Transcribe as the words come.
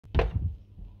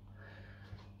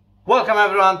Welcome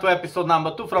everyone to episode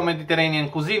number 2 from Mediterranean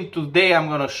Cuisine. Today I'm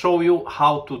gonna show you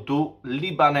how to do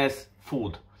Lebanese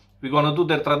food. We're gonna do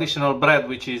their traditional bread,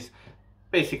 which is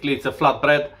basically it's a flat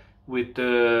bread with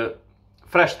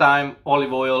fresh thyme,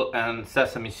 olive oil and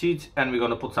sesame seeds, and we're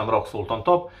gonna put some rock salt on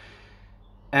top.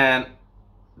 And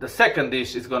the second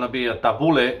dish is gonna be a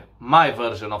tabbouleh, my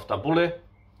version of tabbouleh.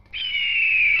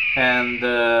 And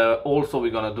also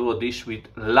we're gonna do a dish with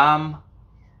lamb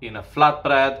in a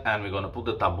flatbread, and we're gonna put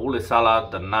the tabbouleh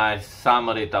salad, the nice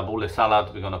summery tabbouleh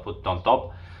salad, we're gonna put it on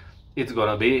top. It's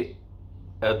gonna be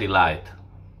a delight.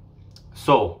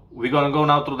 So we're gonna go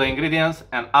now through the ingredients,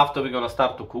 and after we're gonna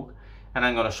start to cook, and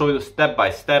I'm gonna show you step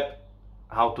by step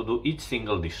how to do each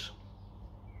single dish.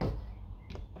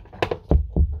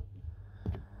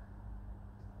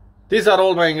 These are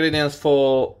all my ingredients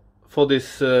for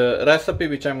this recipe,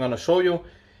 which I'm gonna show you.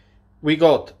 We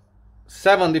got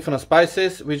 7 different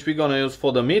spices which we're gonna use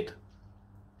for the meat.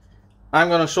 I'm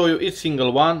gonna show you each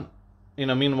single one. In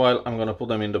the meanwhile, I'm gonna put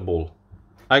them in the bowl.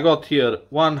 I got here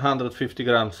 150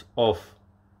 grams of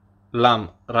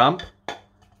lamb rump,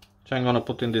 which I'm gonna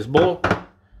put in this bowl.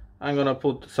 I'm gonna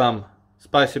put some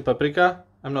spicy paprika.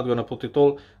 I'm not gonna put it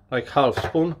all, like half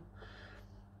spoon.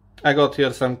 I got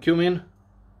here some cumin,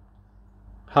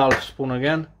 half spoon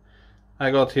again.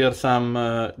 I got here some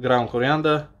ground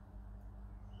coriander,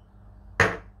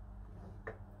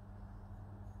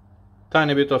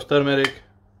 tiny bit of turmeric,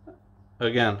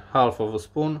 again half of a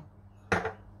spoon.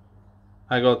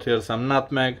 I got here some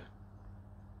nutmeg,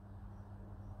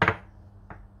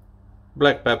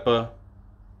 black pepper,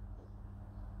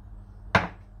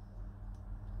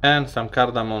 and some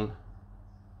cardamom,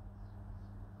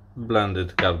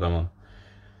 blended cardamom.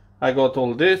 I got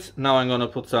all this. Now I'm gonna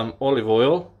put some olive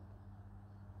oil.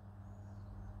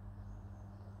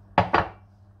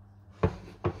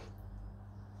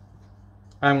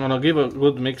 I'm gonna give a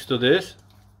good mix to this.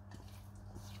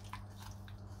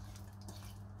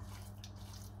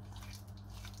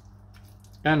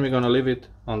 And we're gonna leave it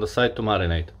on the side to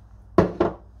marinate.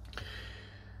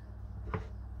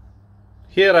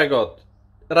 Here I got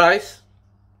rice,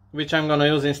 which I'm gonna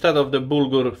use instead of the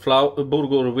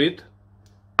bulgur wheat.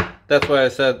 That's why I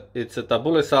said it's a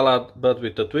tabbouleh salad, but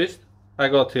with a twist. I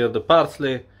got here the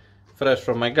parsley, fresh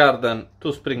from my garden,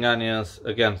 2 spring onions,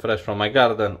 again fresh from my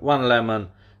garden, 1 lemon,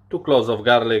 2 cloves of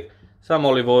garlic, some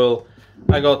olive oil.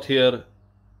 I got here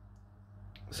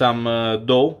some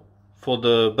dough for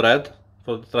the bread,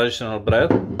 for the traditional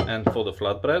bread and for the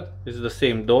flat bread. It's the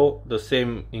same dough, the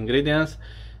same ingredients.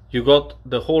 You got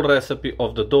the whole recipe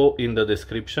of the dough in the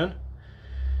description.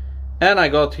 And I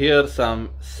got here some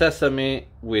sesame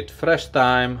with fresh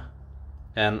thyme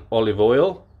and olive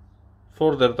oil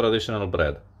for their traditional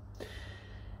bread.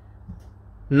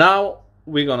 Now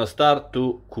we're gonna start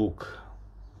to cook.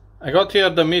 I got here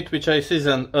the meat which I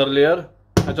seasoned earlier.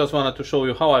 I just wanted to show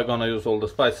you how I'm gonna use all the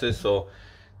spices, so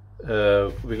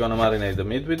we're gonna marinate the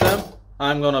meat with them.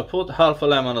 I'm gonna put half a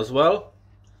lemon as well.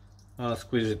 I'm gonna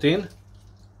squeeze it in,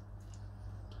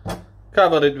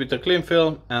 cover it with a cling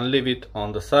film and leave it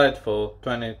on the side for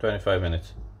 20-25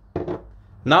 minutes.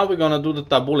 Now we're gonna do the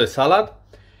tabbouleh salad.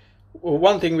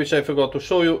 One thing which I forgot to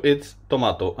show you, it's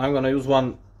tomato. I'm gonna use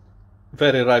one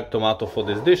very ripe tomato for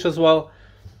this dish as well,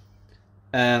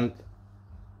 and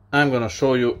I'm gonna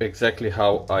show you exactly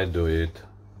how I do it.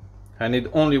 I need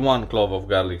only 1 clove of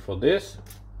garlic for this.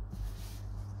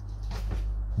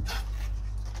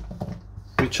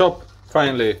 We chop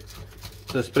finely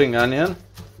the spring onion,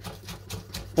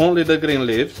 only the green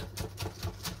leaves.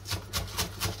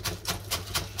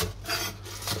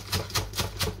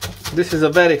 This is a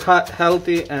very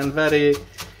healthy and very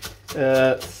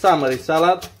summery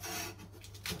salad.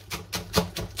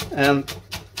 And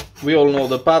we all know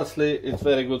the parsley, it's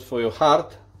very good for your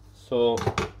heart, so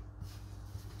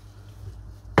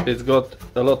it's got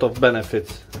a lot of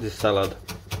benefits, this salad,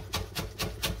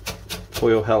 for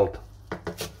your health.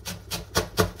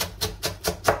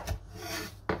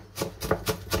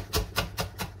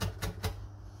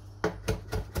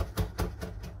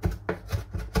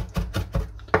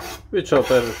 We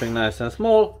chop everything nice and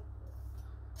small.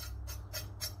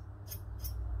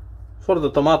 For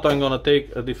the tomato I'm gonna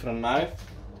take a different knife.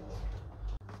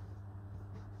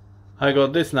 I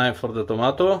got this knife for the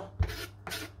tomato.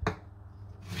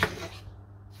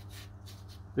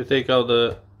 We take out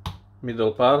the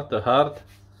middle part, the heart,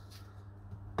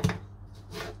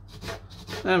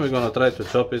 and we're gonna try to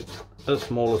chop it as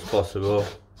small as possible.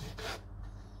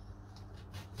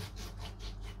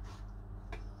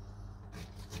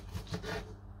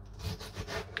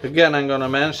 Again, I'm gonna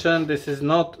mention this is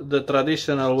not the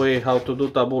traditional way how to do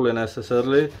tabbouleh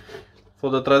necessarily. For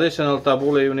the traditional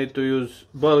tabbouleh you need to use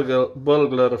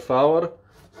burglar flour.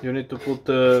 You need to put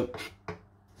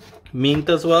mint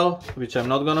as well, which I'm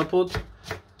not gonna put.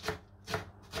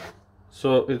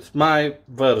 So it's my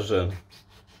version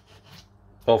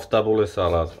of tabbouleh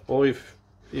salad. Or if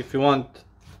you want,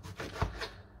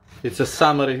 it's a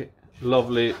summery,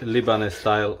 lovely Lebanese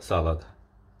style salad.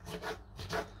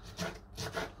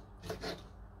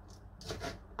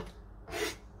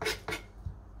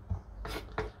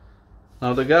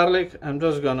 Now the garlic, I'm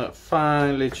just gonna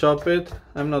finely chop it.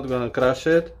 I'm not gonna crush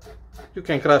it. You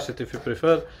can crush it if you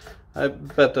prefer. I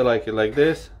better like it like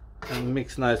this, and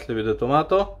mix nicely with the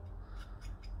tomato.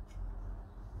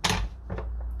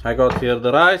 I got here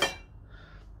the rice,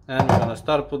 and we're gonna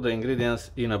start put the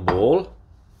ingredients in a bowl.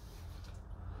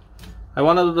 I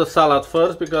wanna do the salad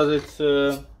first because it's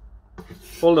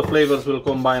all the flavors will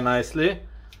combine nicely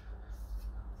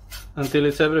until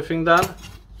it's everything done.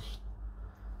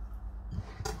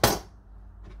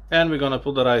 And we're gonna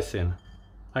put the rice in.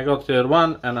 I got here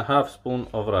 1.5 spoons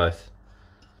of rice.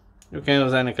 You can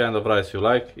use any kind of rice you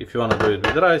like. If you wanna do it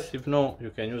with rice, if no,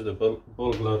 you can use the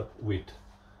bulgur wheat.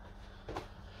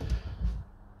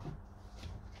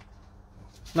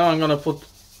 Now I'm gonna put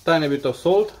tiny bit of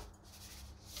salt.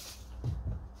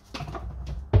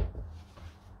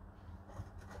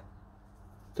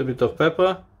 A bit of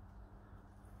pepper.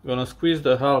 I'm gonna squeeze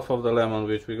the half of the lemon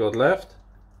which we got left.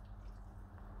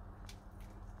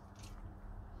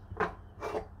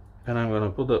 And I'm gonna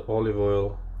put the olive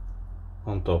oil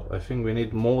on top. I think we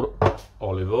need more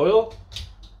olive oil,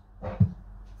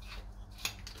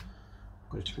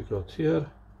 which we got here.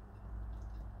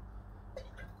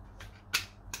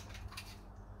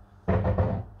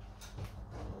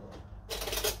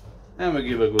 And we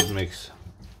give a good mix.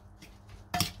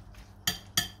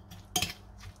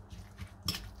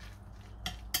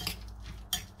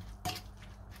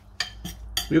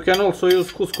 You can also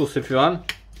use couscous if you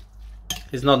want.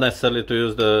 It's not necessarily to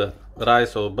use the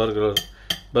rice or burglar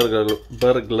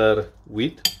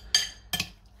wheat.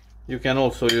 You can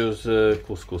also use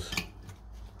couscous.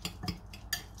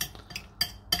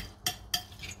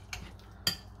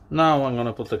 Now I'm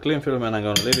gonna put the cling film and I'm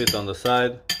gonna leave it on the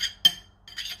side,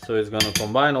 so it's gonna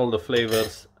combine all the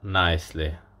flavors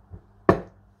nicely.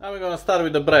 Now we're gonna start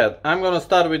with the bread. I'm gonna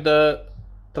start with the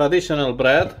traditional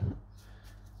bread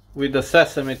with the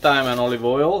sesame, thyme and olive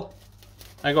oil.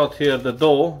 I got here the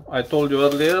dough. I told you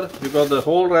earlier, you got the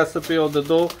whole recipe of the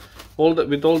dough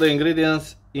with all the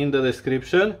ingredients in the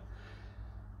description.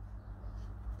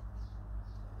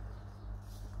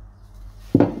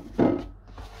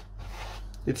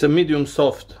 It's a medium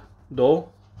soft dough.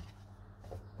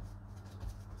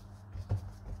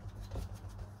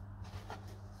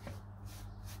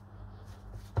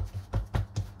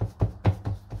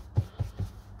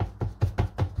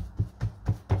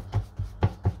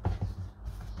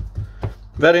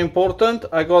 Very important,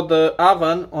 I got the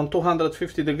oven on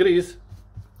 250 degrees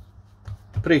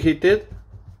preheated.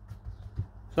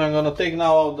 So I'm gonna take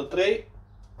now out the tray.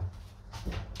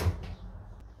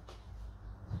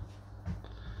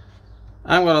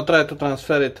 I'm gonna try to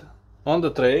transfer it on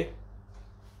the tray.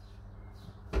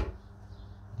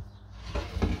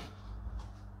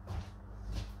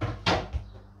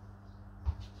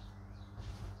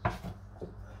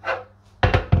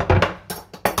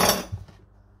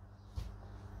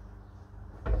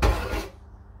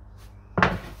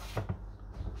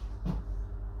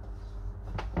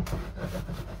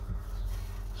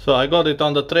 So I got it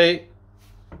on the tray.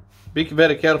 Be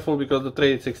very careful because the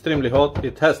tray is extremely hot.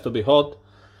 It has to be hot.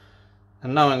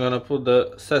 And now I'm gonna put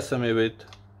the sesame with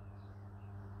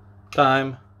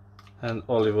thyme and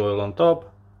olive oil on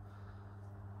top.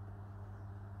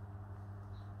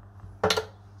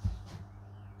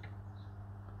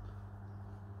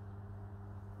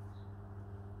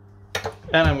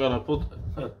 And I'm gonna put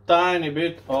a tiny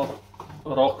bit of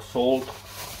rock salt.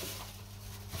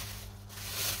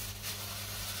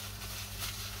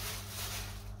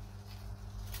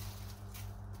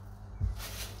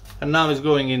 And now it's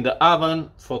going in the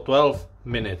oven for 12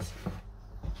 minutes.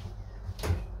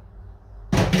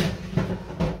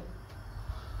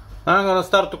 Now I'm gonna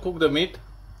start to cook the meat.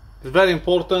 It's very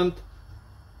important.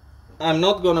 I'm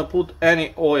not gonna put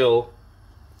any oil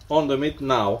on the meat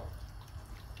now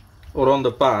or on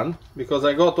the pan because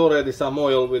I got already some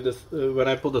oil with this when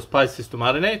I put the spices to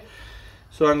marinate.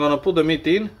 So I'm gonna put the meat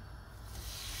in.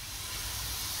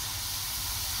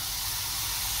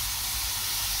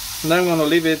 And I'm gonna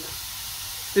leave it.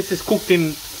 This is cooked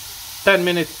in 10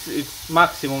 minutes, it's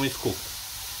maximum is cooked.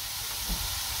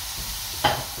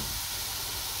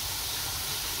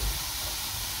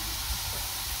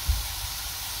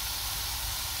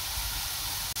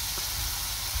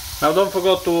 Now don't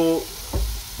forget to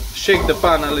shake the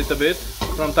pan a little bit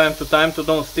from time to time to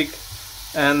don't stick,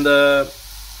 and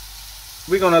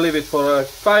we're gonna leave it for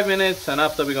 5 minutes, and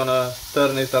after we're gonna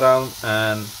turn it around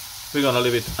and we're gonna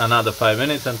leave it another 5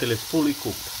 minutes until it's fully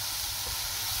cooked.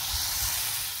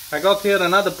 I got here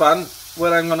another pan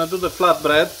where I'm gonna do the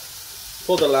flatbread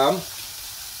for the lamb.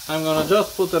 I'm gonna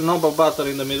just put a knob of butter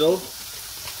in the middle,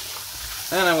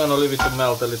 and I'm gonna leave it to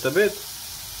melt a little bit.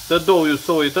 The dough, you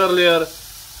saw it earlier.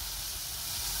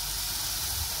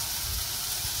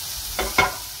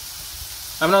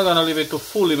 I'm not gonna leave it to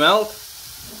fully melt,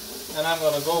 and I'm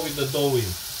gonna go with the dough in.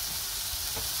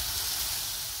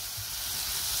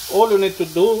 All you need to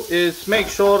do is make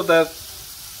sure that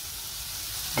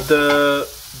the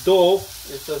dough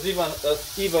is as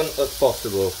even as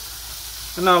possible.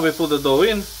 And now we put the dough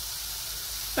in,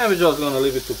 and we're just gonna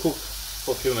leave it to cook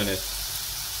for a few minutes.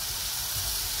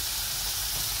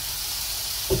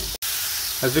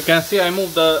 As you can see, I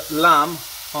moved the lamb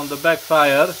on the back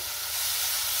fire.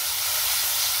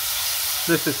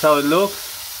 This is how it looks.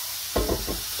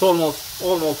 It's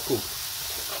almost cooked.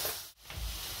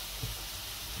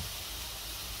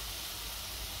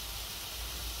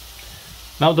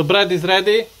 Now the bread is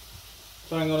ready,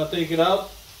 so I'm gonna take it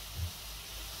out.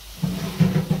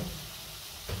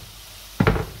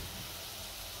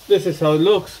 This is how it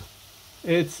looks.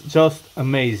 It's just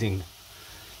amazing.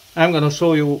 I'm gonna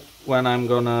show you when I'm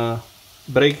gonna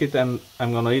break it and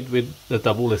I'm gonna eat with the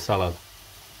tabbouleh salad.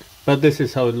 But this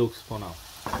is how it looks for now.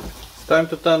 It's time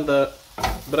to turn the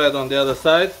bread on the other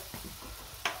side.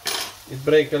 It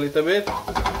breaks a little bit.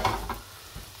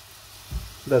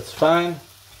 That's fine.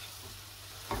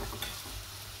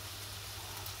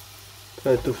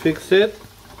 Try to fix it.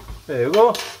 There you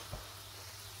go.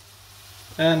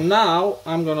 And now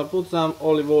I'm gonna put some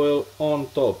olive oil on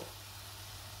top.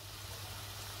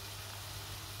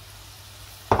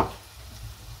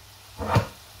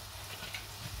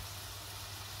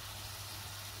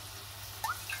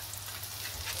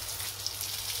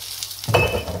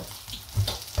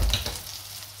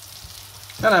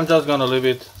 And I'm just gonna leave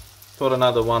it for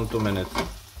another 1-2 minutes.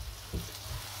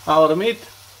 Our meat,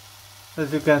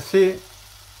 as you can see,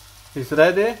 is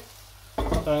ready.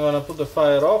 So I'm gonna put the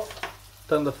fire off,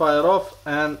 turn the fire off,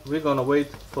 and we're gonna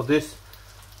wait for this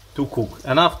to cook.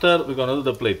 And after, we're gonna do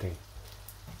the plating.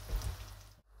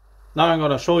 Now I'm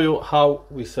gonna show you how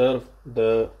we serve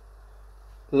the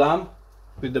lamb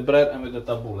with the bread and with the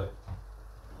tabbouleh.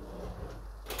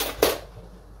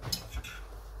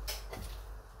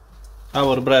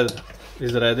 Our bread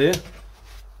is ready,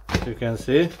 as you can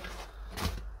see.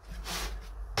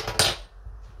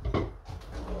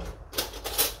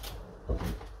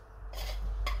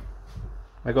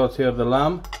 I got here the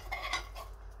lamb,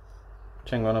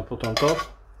 which I'm gonna put on top.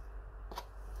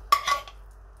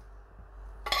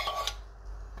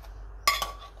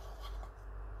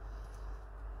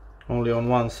 Only on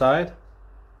one side.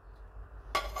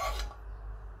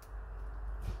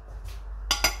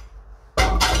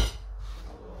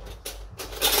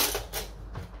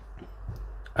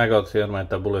 I got here my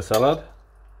tabbouleh salad,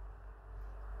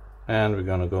 and we're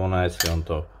gonna go nicely on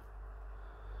top.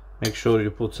 Make sure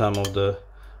you put some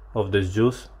of this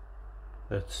juice.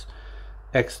 That's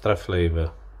extra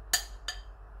flavor.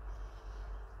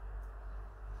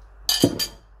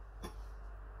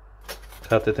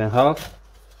 Cut it in half.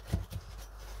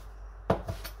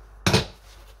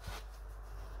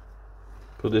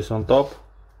 Put this on top,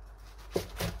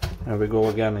 and we go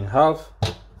again in half.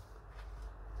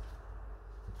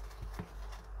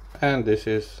 And this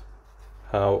is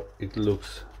how it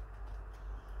looks.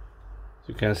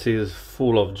 You can see it's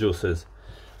full of juices.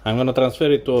 I'm gonna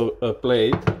transfer it to a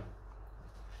plate.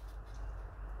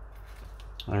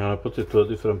 I'm gonna put it to a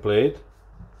different plate.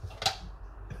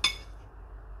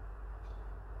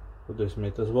 Put this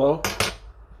meat as well.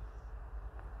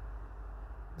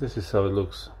 This is how it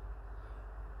looks.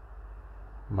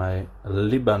 My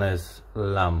Lebanese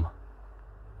lamb.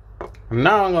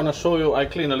 Now I'm gonna show you, I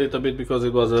clean a little bit because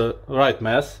it was a right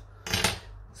mess.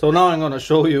 So now I'm gonna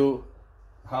show you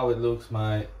how it looks,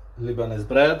 my Lebanese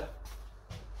bread.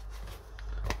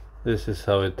 This is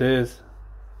how it is.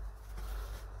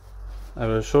 I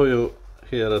will show you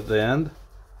here at the end.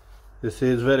 You see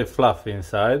it's very fluffy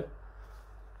inside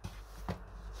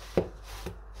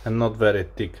and not very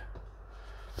thick.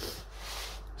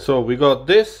 So we got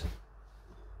this.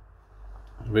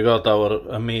 We got our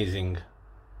amazing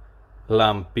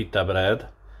lamb pita bread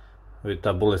with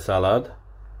tabbouleh salad.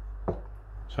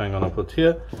 So I'm gonna put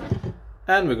here,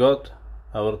 and we got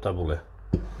our tabbouleh.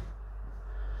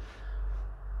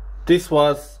 This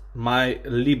was my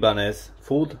Lebanese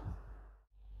food.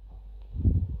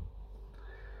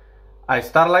 I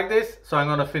start like this, so I'm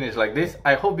gonna finish like this.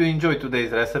 I hope you enjoyed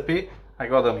today's recipe. I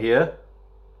got them here,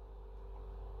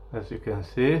 as you can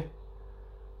see.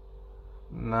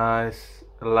 Nice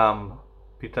lamb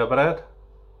pita bread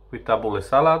with tabbouleh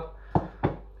salad.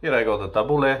 Here I got the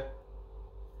tabbouleh,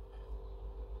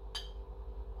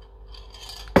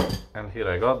 and here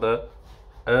I got the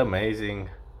amazing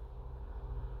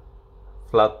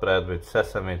flatbread with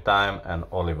sesame, thyme and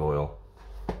olive oil.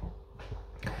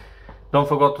 Don't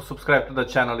forget to subscribe to the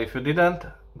channel if you didn't.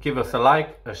 Give us a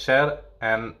like, a share,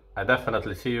 and I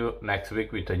definitely see you next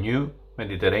week with a new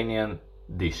Mediterranean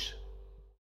dish.